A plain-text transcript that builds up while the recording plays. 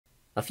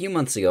A few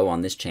months ago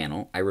on this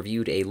channel, I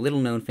reviewed a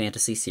little-known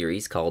fantasy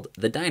series called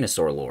The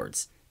Dinosaur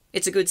Lords.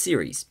 It's a good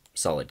series.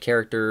 Solid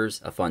characters,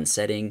 a fun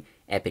setting,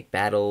 epic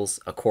battles,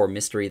 a core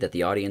mystery that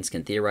the audience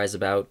can theorize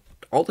about,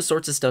 all the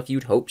sorts of stuff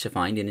you'd hope to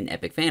find in an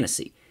epic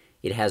fantasy.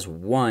 It has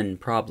one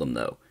problem,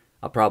 though.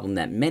 A problem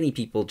that many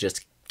people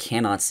just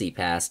cannot see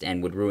past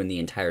and would ruin the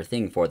entire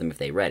thing for them if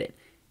they read it.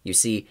 You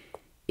see,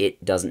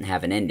 it doesn't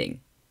have an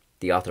ending.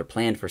 The author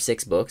planned for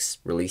 6 books,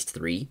 released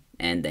 3,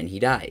 and then he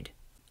died.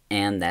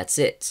 And that's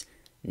it.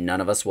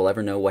 None of us will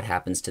ever know what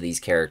happens to these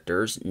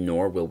characters,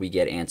 nor will we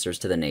get answers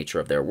to the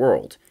nature of their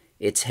world.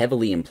 It's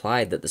heavily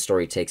implied that the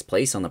story takes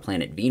place on the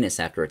planet Venus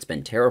after it's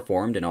been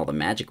terraformed and all the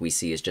magic we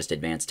see is just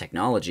advanced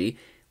technology.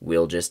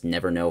 We'll just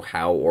never know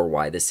how or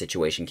why this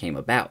situation came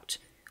about.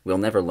 We'll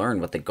never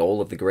learn what the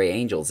goal of the Grey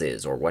Angels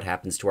is or what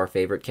happens to our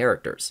favorite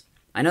characters.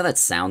 I know that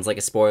sounds like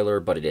a spoiler,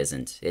 but it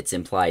isn't. It's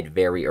implied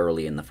very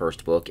early in the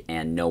first book,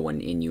 and no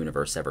one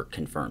in-universe ever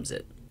confirms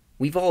it.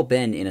 We've all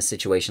been in a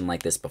situation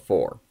like this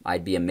before.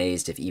 I'd be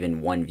amazed if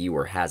even one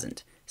viewer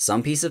hasn't.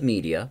 Some piece of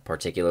media,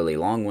 particularly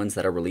long ones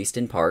that are released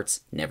in parts,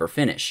 never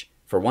finish.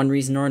 For one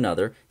reason or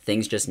another,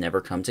 things just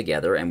never come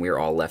together and we're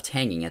all left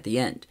hanging at the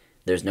end.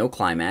 There's no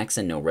climax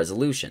and no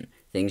resolution.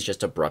 Things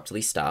just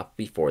abruptly stop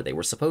before they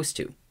were supposed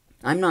to.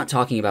 I'm not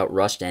talking about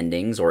rushed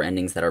endings or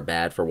endings that are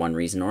bad for one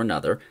reason or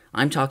another.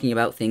 I'm talking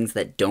about things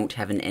that don't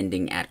have an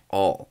ending at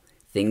all.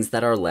 Things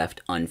that are left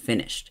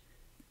unfinished.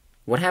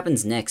 What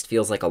happens next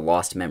feels like a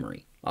lost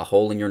memory, a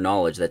hole in your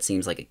knowledge that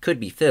seems like it could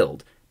be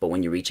filled, but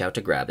when you reach out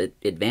to grab it,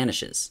 it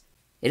vanishes.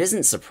 It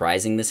isn't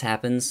surprising this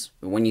happens.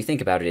 When you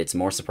think about it, it's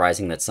more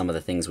surprising that some of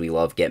the things we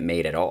love get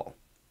made at all.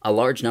 A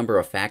large number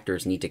of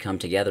factors need to come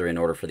together in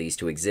order for these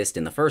to exist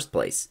in the first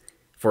place.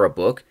 For a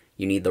book,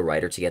 you need the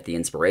writer to get the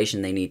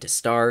inspiration they need to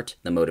start,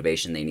 the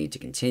motivation they need to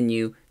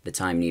continue, the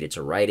time needed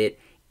to write it,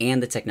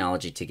 and the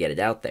technology to get it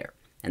out there.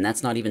 And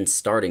that's not even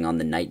starting on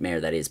the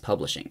nightmare that is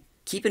publishing.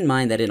 Keep in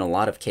mind that in a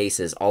lot of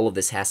cases, all of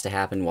this has to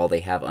happen while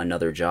they have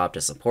another job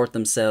to support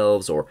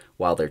themselves, or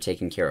while they're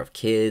taking care of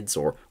kids,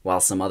 or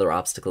while some other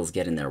obstacles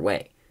get in their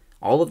way.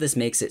 All of this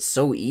makes it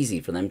so easy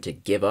for them to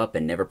give up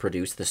and never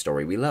produce the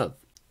story we love.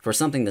 For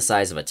something the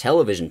size of a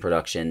television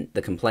production,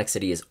 the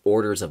complexity is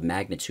orders of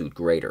magnitude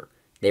greater.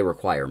 They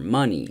require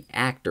money,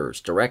 actors,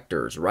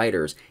 directors,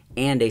 writers,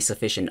 and a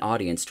sufficient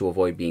audience to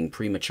avoid being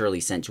prematurely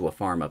sent to a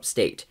farm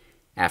upstate.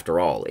 After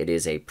all, it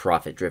is a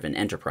profit-driven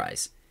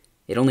enterprise.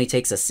 It only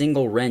takes a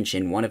single wrench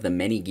in one of the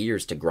many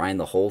gears to grind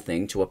the whole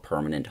thing to a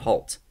permanent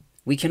halt.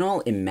 We can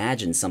all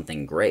imagine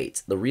something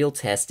great. The real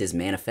test is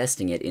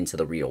manifesting it into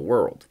the real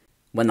world.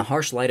 When the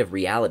harsh light of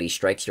reality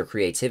strikes your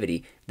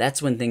creativity,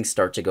 that's when things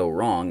start to go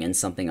wrong and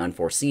something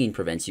unforeseen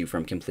prevents you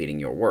from completing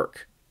your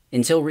work.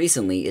 Until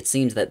recently, it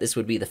seemed that this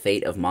would be the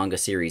fate of manga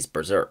series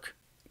Berserk.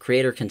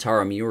 Creator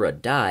Kentaro Miura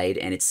died,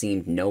 and it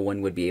seemed no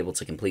one would be able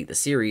to complete the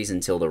series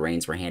until the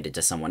reins were handed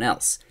to someone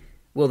else.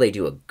 Will they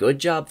do a good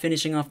job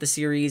finishing off the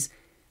series?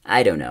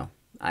 I don't know.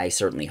 I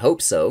certainly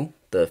hope so.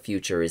 The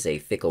future is a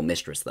fickle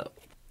mistress, though.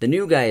 The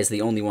new guy is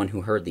the only one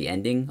who heard the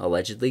ending,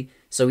 allegedly,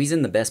 so he's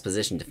in the best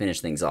position to finish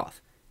things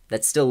off.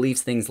 That still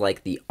leaves things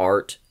like the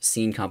art,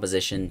 scene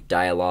composition,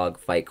 dialogue,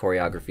 fight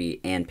choreography,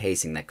 and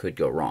pacing that could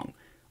go wrong.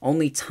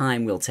 Only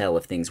time will tell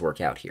if things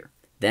work out here.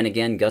 Then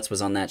again, Guts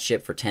was on that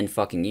ship for 10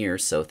 fucking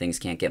years, so things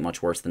can't get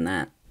much worse than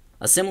that.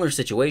 A similar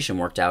situation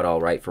worked out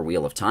alright for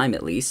Wheel of Time,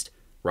 at least.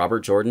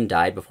 Robert Jordan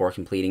died before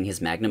completing his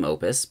magnum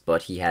opus,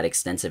 but he had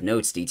extensive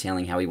notes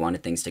detailing how he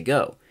wanted things to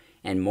go,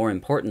 and more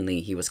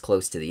importantly, he was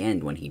close to the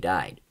end when he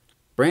died.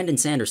 Brandon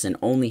Sanderson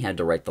only had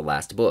to write the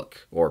last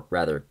book, or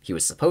rather, he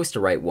was supposed to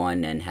write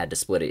one and had to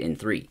split it in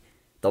 3.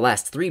 The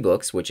last 3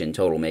 books, which in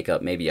total make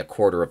up maybe a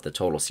quarter of the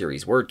total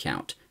series word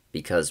count,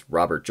 because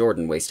Robert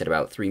Jordan wasted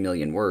about 3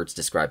 million words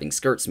describing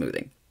skirt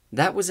smoothing.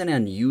 That was an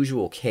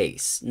unusual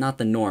case, not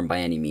the norm by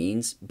any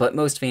means, but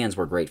most fans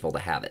were grateful to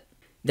have it.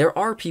 There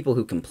are people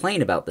who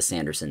complain about the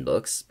Sanderson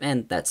books,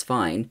 and that's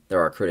fine.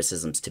 There are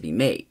criticisms to be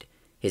made.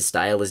 His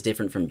style is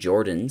different from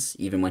Jordan's,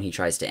 even when he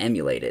tries to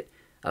emulate it.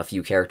 A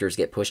few characters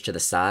get pushed to the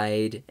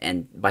side,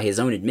 and by his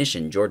own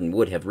admission, Jordan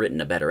would have written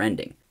a better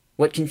ending.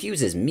 What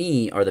confuses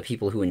me are the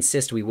people who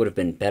insist we would have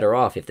been better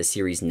off if the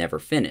series never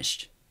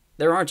finished.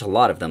 There aren't a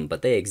lot of them,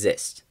 but they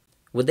exist.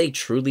 Would they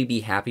truly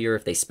be happier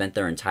if they spent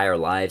their entire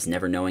lives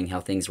never knowing how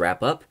things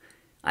wrap up?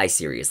 I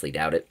seriously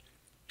doubt it.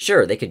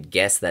 Sure, they could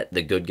guess that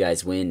the good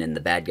guys win and the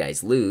bad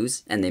guys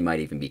lose, and they might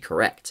even be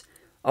correct.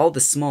 All the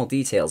small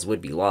details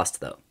would be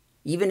lost, though.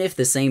 Even if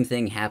the same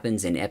thing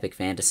happens in epic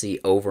fantasy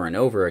over and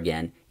over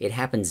again, it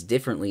happens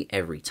differently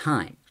every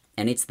time.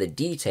 And it's the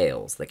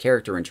details, the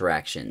character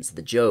interactions,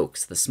 the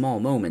jokes, the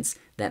small moments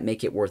that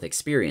make it worth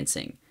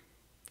experiencing.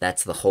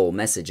 That's the whole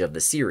message of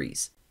the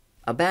series.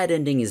 A bad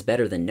ending is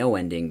better than no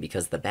ending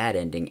because the bad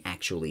ending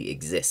actually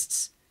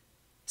exists.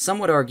 Some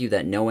would argue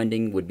that no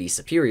ending would be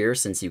superior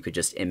since you could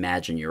just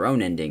imagine your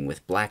own ending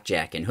with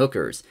blackjack and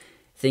hookers.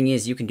 Thing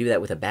is, you can do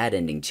that with a bad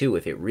ending too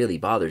if it really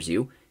bothers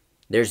you.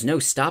 There's no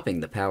stopping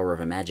the power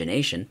of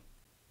imagination.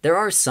 There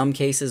are some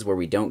cases where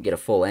we don't get a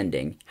full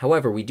ending,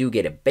 however we do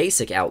get a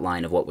basic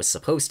outline of what was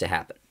supposed to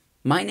happen.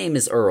 My Name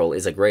is Earl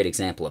is a great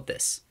example of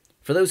this.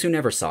 For those who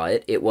never saw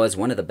it, it was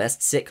one of the best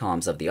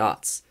sitcoms of the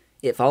aughts.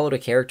 It followed a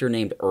character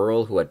named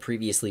Earl who had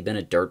previously been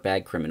a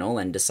dirtbag criminal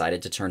and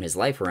decided to turn his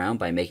life around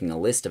by making a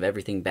list of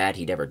everything bad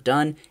he'd ever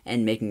done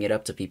and making it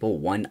up to people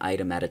one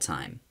item at a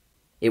time.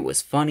 It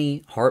was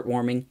funny,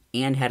 heartwarming,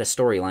 and had a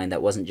storyline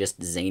that wasn't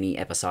just zany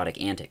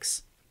episodic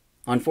antics.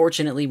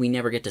 Unfortunately, we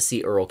never get to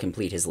see Earl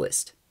complete his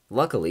list.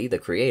 Luckily, the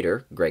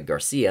creator, Greg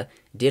Garcia,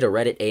 did a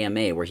Reddit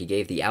AMA where he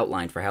gave the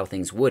outline for how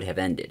things would have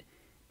ended.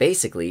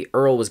 Basically,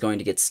 Earl was going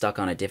to get stuck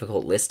on a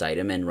difficult list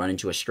item and run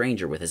into a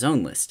stranger with his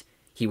own list.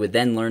 He would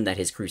then learn that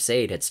his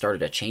crusade had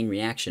started a chain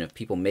reaction of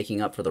people making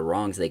up for the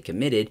wrongs they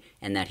committed,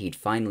 and that he'd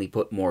finally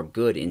put more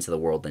good into the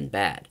world than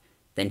bad.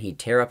 Then he'd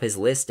tear up his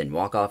list and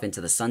walk off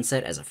into the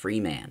sunset as a free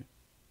man.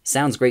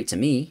 Sounds great to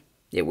me.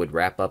 It would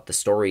wrap up the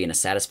story in a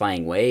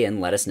satisfying way and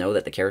let us know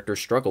that the character's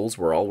struggles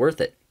were all worth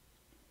it.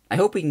 I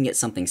hope we can get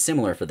something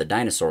similar for the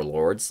Dinosaur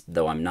Lords,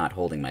 though I'm not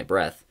holding my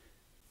breath.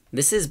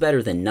 This is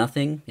better than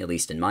nothing, at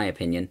least in my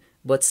opinion,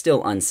 but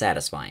still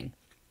unsatisfying.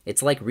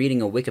 It's like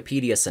reading a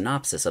Wikipedia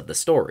synopsis of the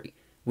story.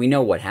 We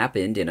know what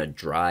happened in a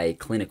dry,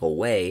 clinical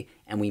way,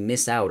 and we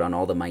miss out on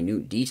all the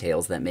minute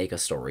details that make a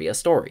story a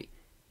story.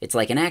 It's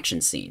like an action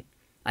scene.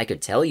 I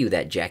could tell you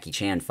that Jackie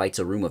Chan fights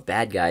a room of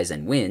bad guys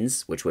and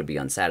wins, which would be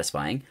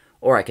unsatisfying,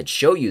 or I could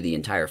show you the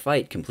entire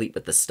fight complete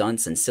with the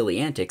stunts and silly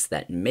antics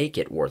that make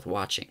it worth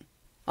watching.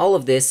 All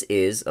of this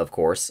is, of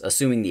course,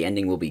 assuming the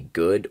ending will be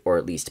good or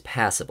at least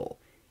passable.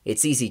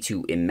 It's easy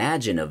to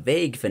imagine a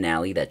vague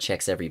finale that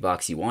checks every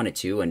box you want it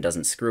to and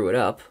doesn't screw it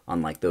up,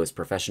 unlike those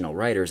professional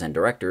writers and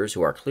directors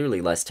who are clearly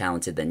less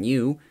talented than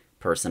you,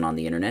 person on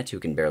the internet who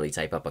can barely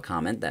type up a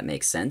comment that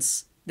makes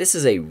sense. This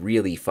is a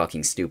really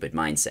fucking stupid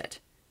mindset.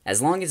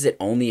 As long as it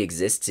only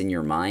exists in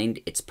your mind,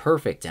 it's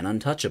perfect and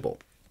untouchable.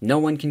 No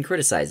one can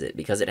criticize it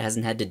because it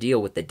hasn't had to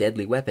deal with the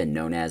deadly weapon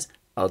known as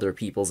other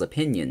people's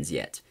opinions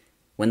yet.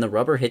 When the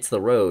rubber hits the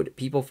road,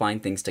 people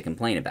find things to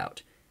complain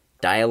about.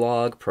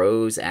 Dialogue,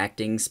 prose,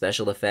 acting,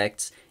 special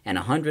effects, and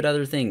 100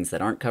 other things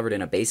that aren't covered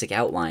in a basic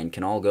outline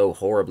can all go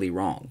horribly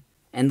wrong.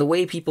 And the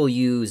way people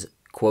use,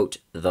 quote,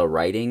 the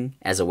writing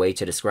as a way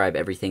to describe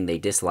everything they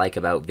dislike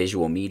about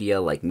visual media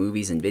like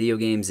movies and video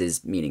games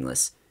is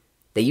meaningless.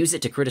 They use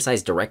it to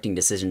criticize directing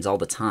decisions all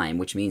the time,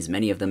 which means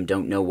many of them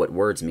don't know what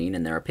words mean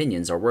and their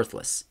opinions are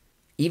worthless.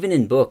 Even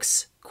in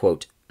books,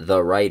 quote,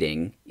 the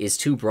writing is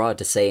too broad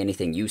to say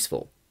anything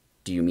useful.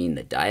 Do you mean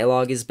the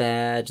dialogue is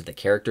bad, the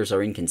characters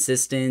are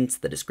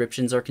inconsistent, the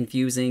descriptions are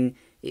confusing?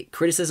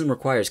 Criticism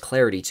requires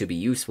clarity to be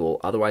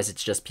useful, otherwise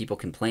it's just people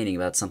complaining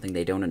about something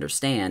they don't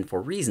understand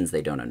for reasons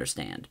they don't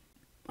understand.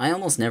 I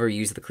almost never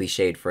use the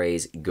cliched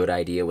phrase, good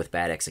idea with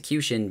bad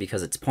execution,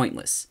 because it's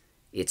pointless.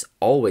 It's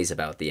always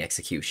about the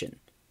execution.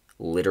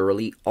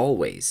 Literally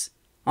always.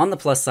 On the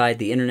plus side,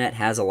 the internet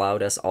has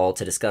allowed us all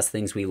to discuss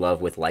things we love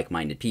with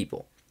like-minded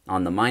people.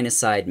 On the minus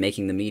side,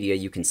 making the media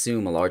you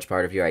consume a large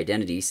part of your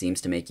identity seems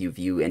to make you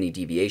view any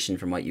deviation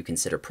from what you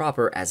consider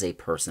proper as a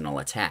personal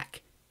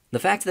attack. The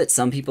fact that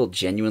some people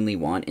genuinely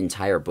want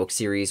entire book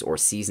series or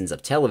seasons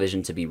of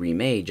television to be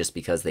remade just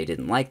because they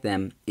didn't like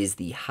them is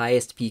the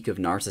highest peak of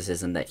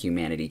narcissism that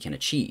humanity can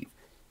achieve.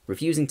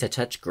 Refusing to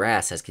touch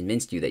grass has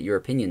convinced you that your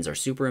opinions are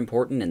super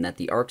important and that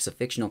the arcs of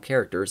fictional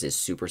characters is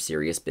super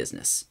serious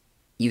business.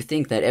 You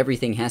think that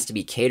everything has to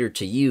be catered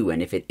to you,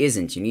 and if it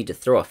isn't, you need to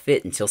throw a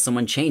fit until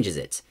someone changes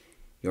it.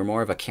 You're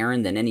more of a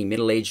Karen than any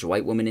middle-aged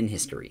white woman in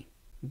history.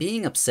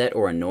 Being upset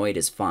or annoyed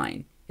is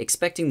fine.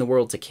 Expecting the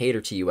world to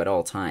cater to you at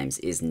all times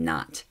is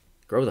not.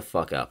 Grow the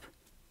fuck up.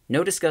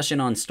 No discussion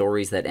on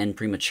stories that end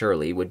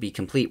prematurely would be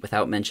complete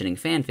without mentioning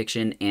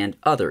fanfiction and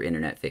other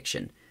internet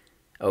fiction.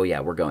 Oh yeah,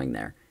 we're going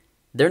there.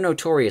 They're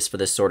notorious for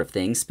this sort of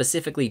thing,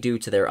 specifically due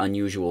to their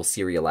unusual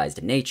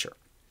serialized nature.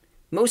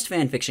 Most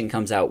fanfiction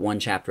comes out one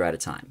chapter at a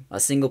time, a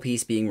single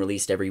piece being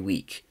released every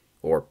week,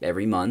 or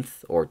every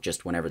month, or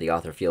just whenever the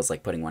author feels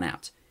like putting one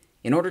out.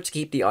 In order to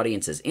keep the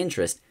audience's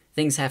interest,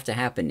 things have to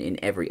happen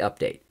in every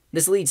update.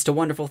 This leads to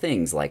wonderful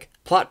things like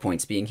plot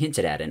points being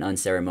hinted at and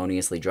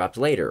unceremoniously dropped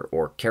later,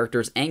 or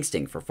characters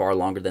angsting for far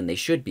longer than they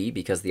should be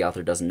because the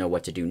author doesn't know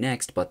what to do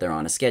next, but they're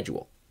on a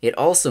schedule. It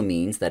also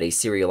means that a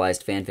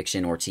serialized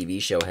fanfiction or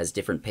TV show has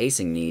different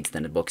pacing needs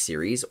than a book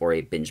series or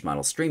a binge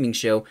model streaming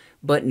show,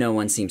 but no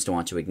one seems to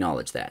want to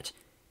acknowledge that.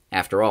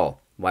 After all,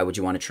 why would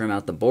you want to trim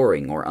out the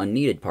boring or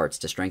unneeded parts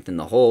to strengthen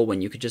the whole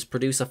when you could just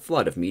produce a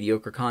flood of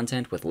mediocre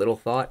content with little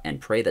thought and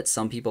pray that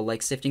some people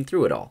like sifting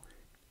through it all?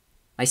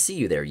 I see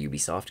you there,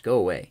 Ubisoft, go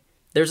away.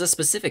 There's a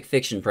specific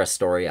fiction press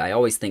story I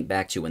always think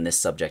back to when this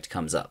subject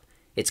comes up.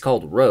 It's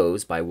called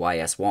Rose by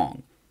Y.S.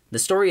 Wong. The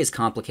story is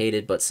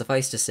complicated, but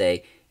suffice to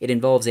say, it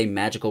involves a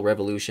magical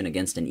revolution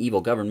against an evil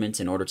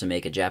government in order to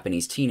make a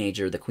Japanese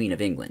teenager the Queen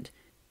of England.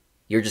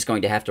 You're just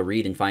going to have to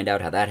read and find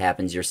out how that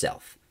happens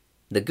yourself.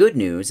 The good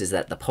news is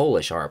that the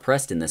Polish are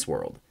oppressed in this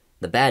world.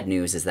 The bad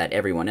news is that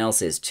everyone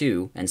else is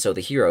too, and so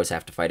the heroes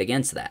have to fight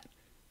against that.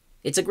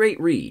 It's a great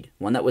read,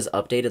 one that was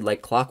updated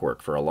like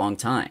clockwork for a long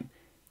time.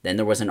 Then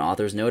there was an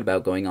author's note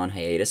about going on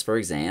hiatus for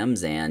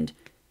exams, and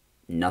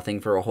nothing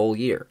for a whole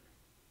year.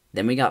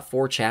 Then we got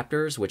 4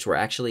 chapters, which were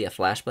actually a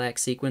flashback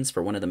sequence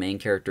for one of the main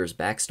characters'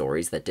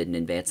 backstories that didn't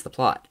advance the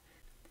plot.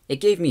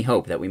 It gave me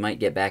hope that we might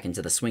get back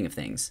into the swing of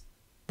things.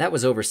 That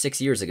was over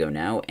 6 years ago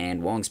now,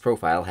 and Wong's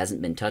profile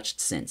hasn't been touched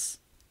since.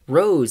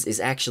 Rose is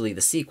actually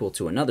the sequel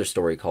to another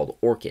story called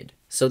Orchid,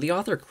 so the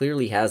author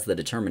clearly has the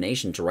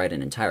determination to write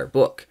an entire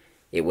book.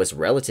 It was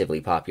relatively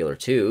popular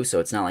too, so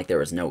it's not like there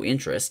was no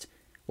interest.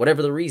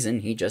 Whatever the reason,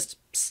 he just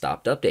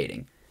stopped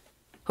updating.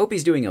 Hope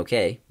he's doing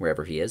okay,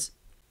 wherever he is.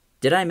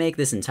 Did I make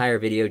this entire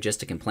video just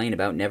to complain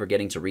about never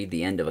getting to read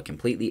the end of a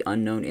completely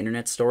unknown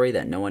internet story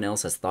that no one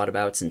else has thought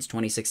about since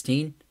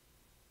 2016?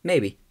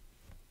 Maybe.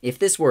 If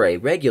this were a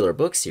regular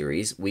book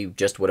series, we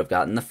just would have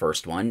gotten the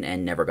first one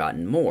and never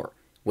gotten more,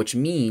 which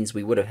means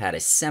we would have had a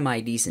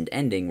semi-decent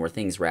ending where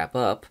things wrap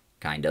up,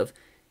 kind of.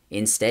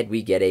 Instead,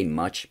 we get a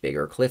much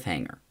bigger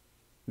cliffhanger.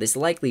 This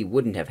likely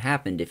wouldn't have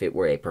happened if it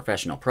were a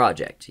professional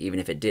project, even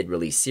if it did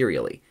release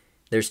serially.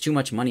 There's too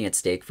much money at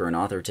stake for an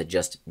author to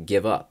just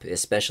give up,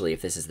 especially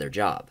if this is their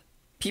job.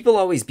 People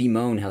always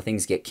bemoan how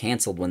things get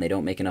cancelled when they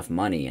don't make enough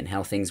money, and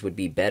how things would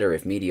be better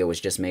if media was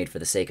just made for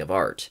the sake of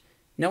art.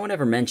 No one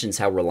ever mentions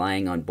how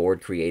relying on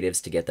bored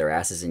creatives to get their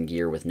asses in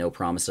gear with no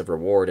promise of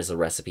reward is a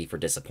recipe for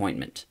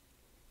disappointment.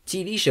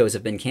 TV shows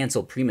have been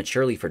cancelled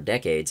prematurely for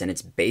decades, and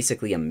it's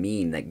basically a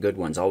meme that good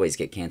ones always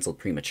get cancelled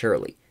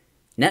prematurely.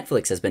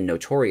 Netflix has been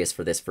notorious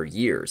for this for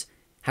years.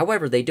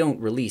 However, they don't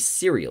release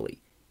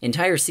serially.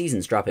 Entire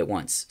seasons drop at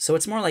once, so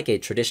it's more like a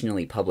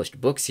traditionally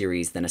published book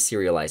series than a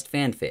serialized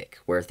fanfic,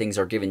 where things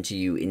are given to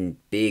you in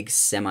big,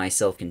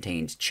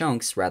 semi-self-contained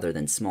chunks rather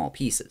than small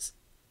pieces.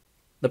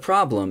 The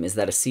problem is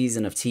that a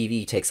season of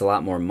TV takes a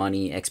lot more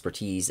money,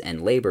 expertise,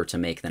 and labor to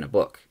make than a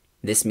book.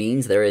 This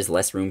means there is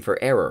less room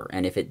for error,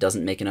 and if it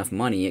doesn't make enough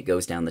money, it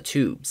goes down the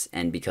tubes,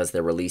 and because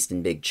they're released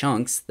in big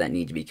chunks that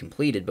need to be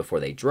completed before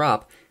they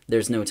drop,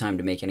 there's no time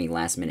to make any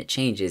last-minute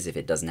changes if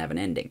it doesn't have an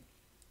ending.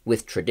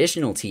 With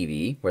traditional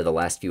TV, where the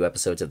last few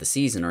episodes of the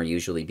season are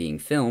usually being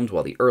filmed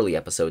while the early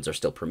episodes are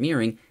still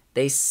premiering,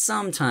 they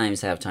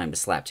sometimes have time to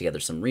slap together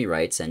some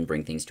rewrites and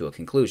bring things to a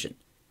conclusion.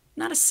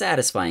 Not a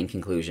satisfying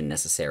conclusion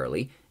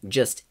necessarily,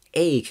 just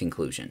a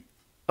conclusion.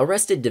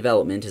 Arrested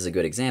Development is a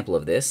good example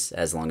of this,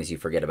 as long as you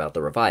forget about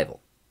the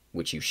revival,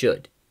 which you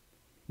should.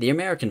 The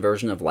American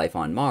version of Life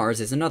on Mars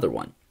is another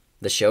one.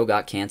 The show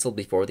got cancelled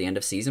before the end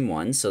of Season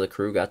 1, so the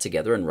crew got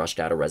together and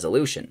rushed out a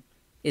resolution.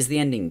 Is the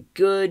ending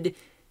good?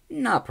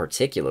 Not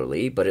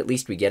particularly, but at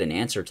least we get an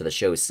answer to the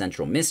show's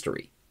central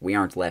mystery. We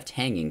aren't left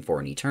hanging for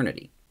an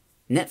eternity.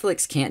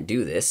 Netflix can't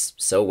do this,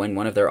 so when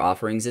one of their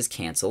offerings is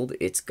cancelled,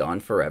 it's gone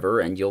forever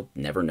and you'll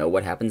never know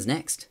what happens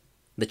next.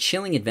 The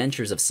Chilling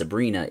Adventures of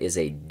Sabrina is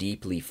a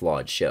deeply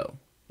flawed show.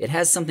 It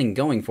has something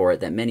going for it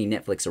that many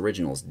Netflix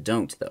originals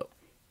don't, though.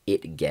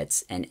 It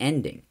gets an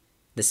ending.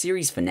 The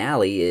series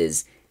finale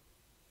is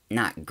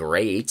not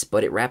great,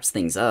 but it wraps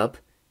things up.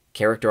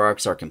 Character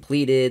arcs are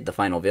completed, the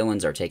final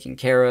villains are taken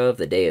care of,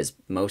 the day is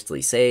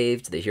mostly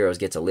saved, the heroes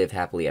get to live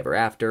happily ever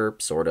after,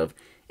 sort of.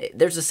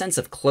 There's a sense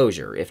of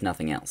closure, if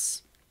nothing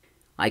else.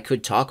 I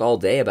could talk all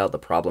day about the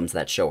problems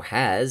that show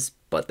has,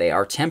 but they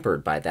are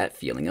tempered by that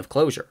feeling of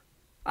closure.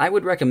 I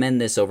would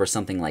recommend this over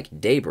something like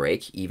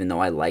Daybreak, even though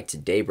I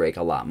liked Daybreak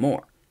a lot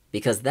more,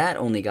 because that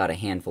only got a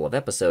handful of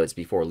episodes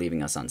before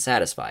leaving us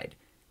unsatisfied.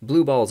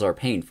 Blue balls are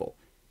painful.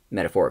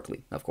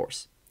 Metaphorically, of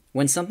course.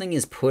 When something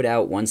is put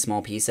out one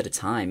small piece at a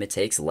time, it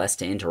takes less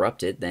to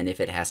interrupt it than if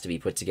it has to be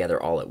put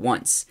together all at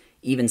once,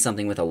 even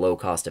something with a low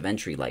cost of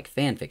entry like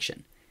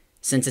fanfiction.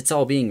 Since it's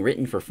all being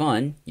written for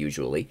fun,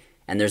 usually,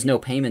 and there's no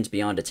payment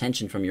beyond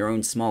attention from your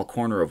own small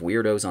corner of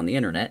weirdos on the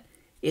internet,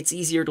 it's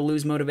easier to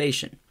lose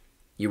motivation.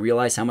 You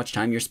realize how much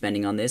time you're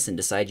spending on this and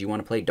decide you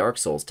want to play Dark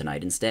Souls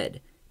tonight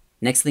instead.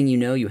 Next thing you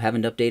know, you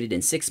haven't updated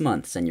in 6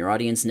 months, and your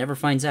audience never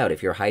finds out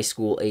if your high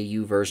school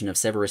AU version of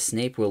Severus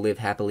Snape will live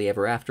happily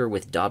ever after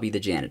with Dobby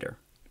the janitor.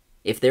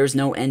 If there's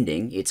no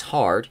ending, it's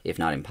hard, if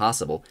not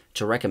impossible,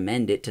 to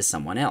recommend it to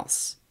someone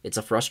else. It's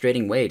a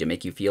frustrating way to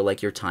make you feel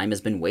like your time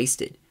has been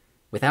wasted.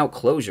 Without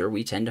closure,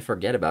 we tend to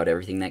forget about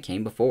everything that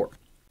came before.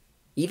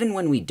 Even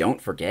when we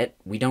don't forget,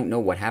 we don't know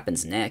what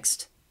happens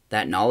next.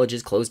 That knowledge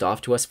is closed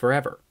off to us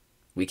forever.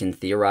 We can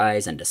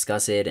theorize and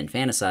discuss it and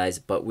fantasize,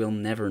 but we'll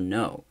never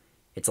know.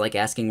 It's like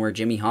asking where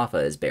Jimmy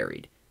Hoffa is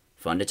buried.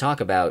 Fun to talk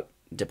about,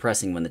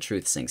 depressing when the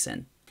truth sinks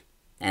in.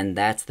 And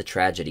that's the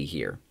tragedy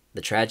here.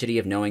 The tragedy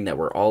of knowing that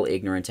we're all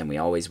ignorant and we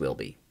always will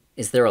be.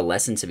 Is there a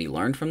lesson to be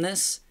learned from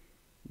this?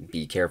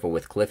 Be careful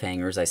with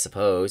cliffhangers, I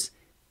suppose.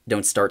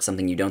 Don't start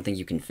something you don't think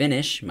you can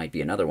finish, might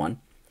be another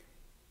one.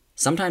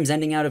 Sometimes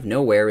ending out of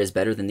nowhere is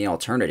better than the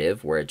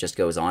alternative, where it just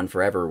goes on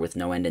forever with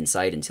no end in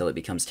sight until it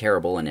becomes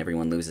terrible and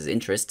everyone loses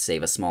interest,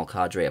 save a small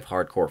cadre of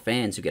hardcore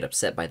fans who get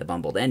upset by the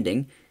bumbled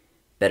ending.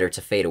 Better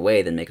to fade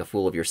away than make a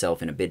fool of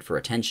yourself in a bid for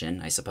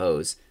attention, I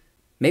suppose.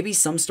 Maybe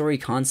some story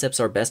concepts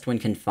are best when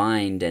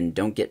confined and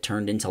don't get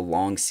turned into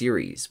long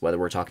series, whether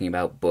we're talking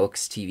about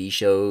books, TV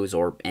shows,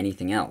 or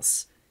anything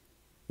else.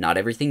 Not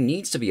everything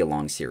needs to be a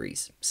long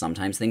series.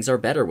 Sometimes things are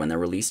better when they're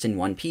released in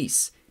one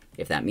piece.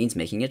 If that means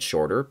making it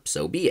shorter,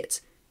 so be it.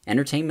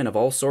 Entertainment of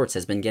all sorts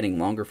has been getting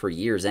longer for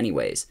years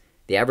anyways.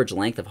 The average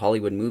length of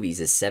Hollywood movies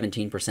is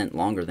 17%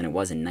 longer than it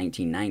was in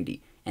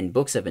 1990, and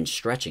books have been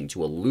stretching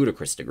to a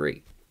ludicrous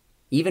degree.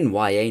 Even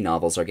YA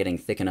novels are getting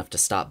thick enough to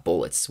stop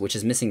bullets, which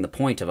is missing the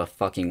point of a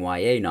fucking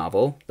YA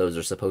novel. Those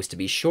are supposed to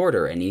be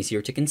shorter and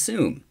easier to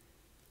consume.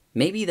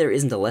 Maybe there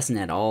isn't a lesson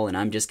at all and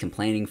I'm just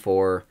complaining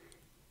for,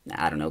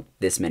 I don't know,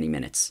 this many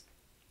minutes.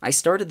 I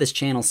started this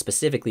channel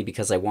specifically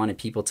because I wanted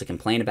people to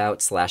complain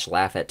about /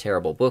 laugh at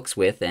terrible books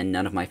with, and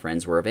none of my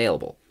friends were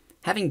available.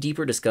 Having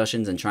deeper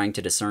discussions and trying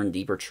to discern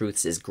deeper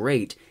truths is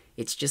great,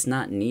 it's just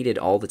not needed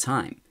all the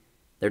time.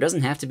 There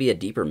doesn't have to be a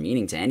deeper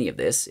meaning to any of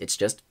this, it's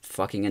just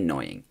fucking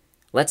annoying.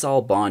 Let's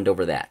all bond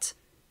over that.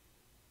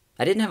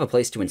 I didn't have a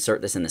place to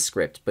insert this in the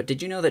script, but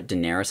did you know that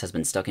Daenerys has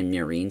been stuck in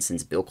Meereen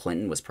since Bill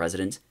Clinton was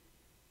president?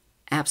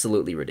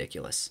 Absolutely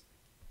ridiculous.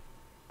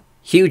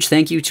 Huge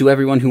thank you to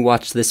everyone who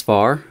watched this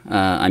far.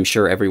 I'm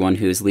sure everyone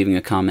who's leaving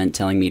a comment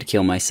telling me to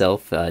kill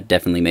myself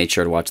definitely made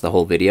sure to watch the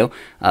whole video,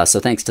 so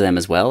thanks to them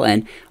as well.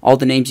 And all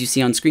the names you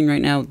see on screen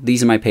right now,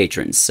 these are my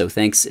patrons, so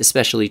thanks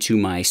especially to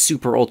my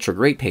super ultra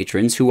great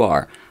patrons who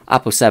are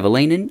Apo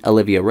Savalainen,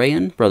 Olivia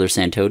Rayan, Brother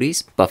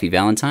Santodes, Buffy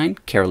Valentine,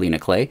 Carolina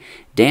Clay,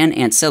 Dan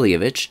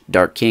Antselievich,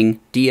 Dark King,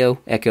 Dio,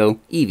 Echo,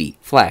 Evie,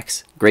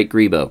 Flax, Great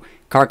Grebo,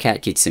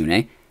 Carcat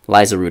Kitsune,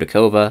 Liza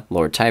Rudakova,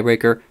 Lord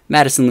Tiebreaker,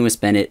 Madison Lewis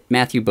Bennett,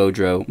 Matthew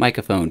Bodrow,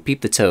 Microphone,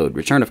 Peep the Toad,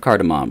 Return of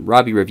Cardamom,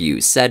 Robbie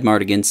Reviews, Sad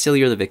Mardigan,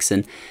 Cillier the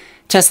Vixen,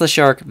 Tesla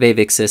Shark,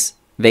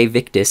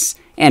 Vevictus,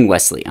 and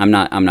Wesley. I'm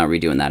not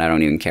redoing that. I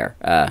don't even care.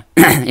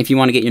 If you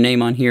want to get your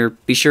name on here,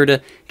 be sure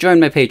to join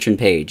my Patreon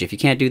page. If you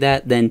can't do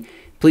that, then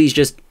please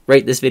just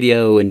rate this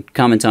video and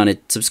comment on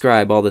it,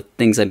 subscribe, all the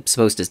things I'm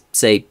supposed to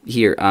say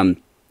here.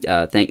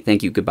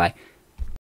 Thank you, goodbye.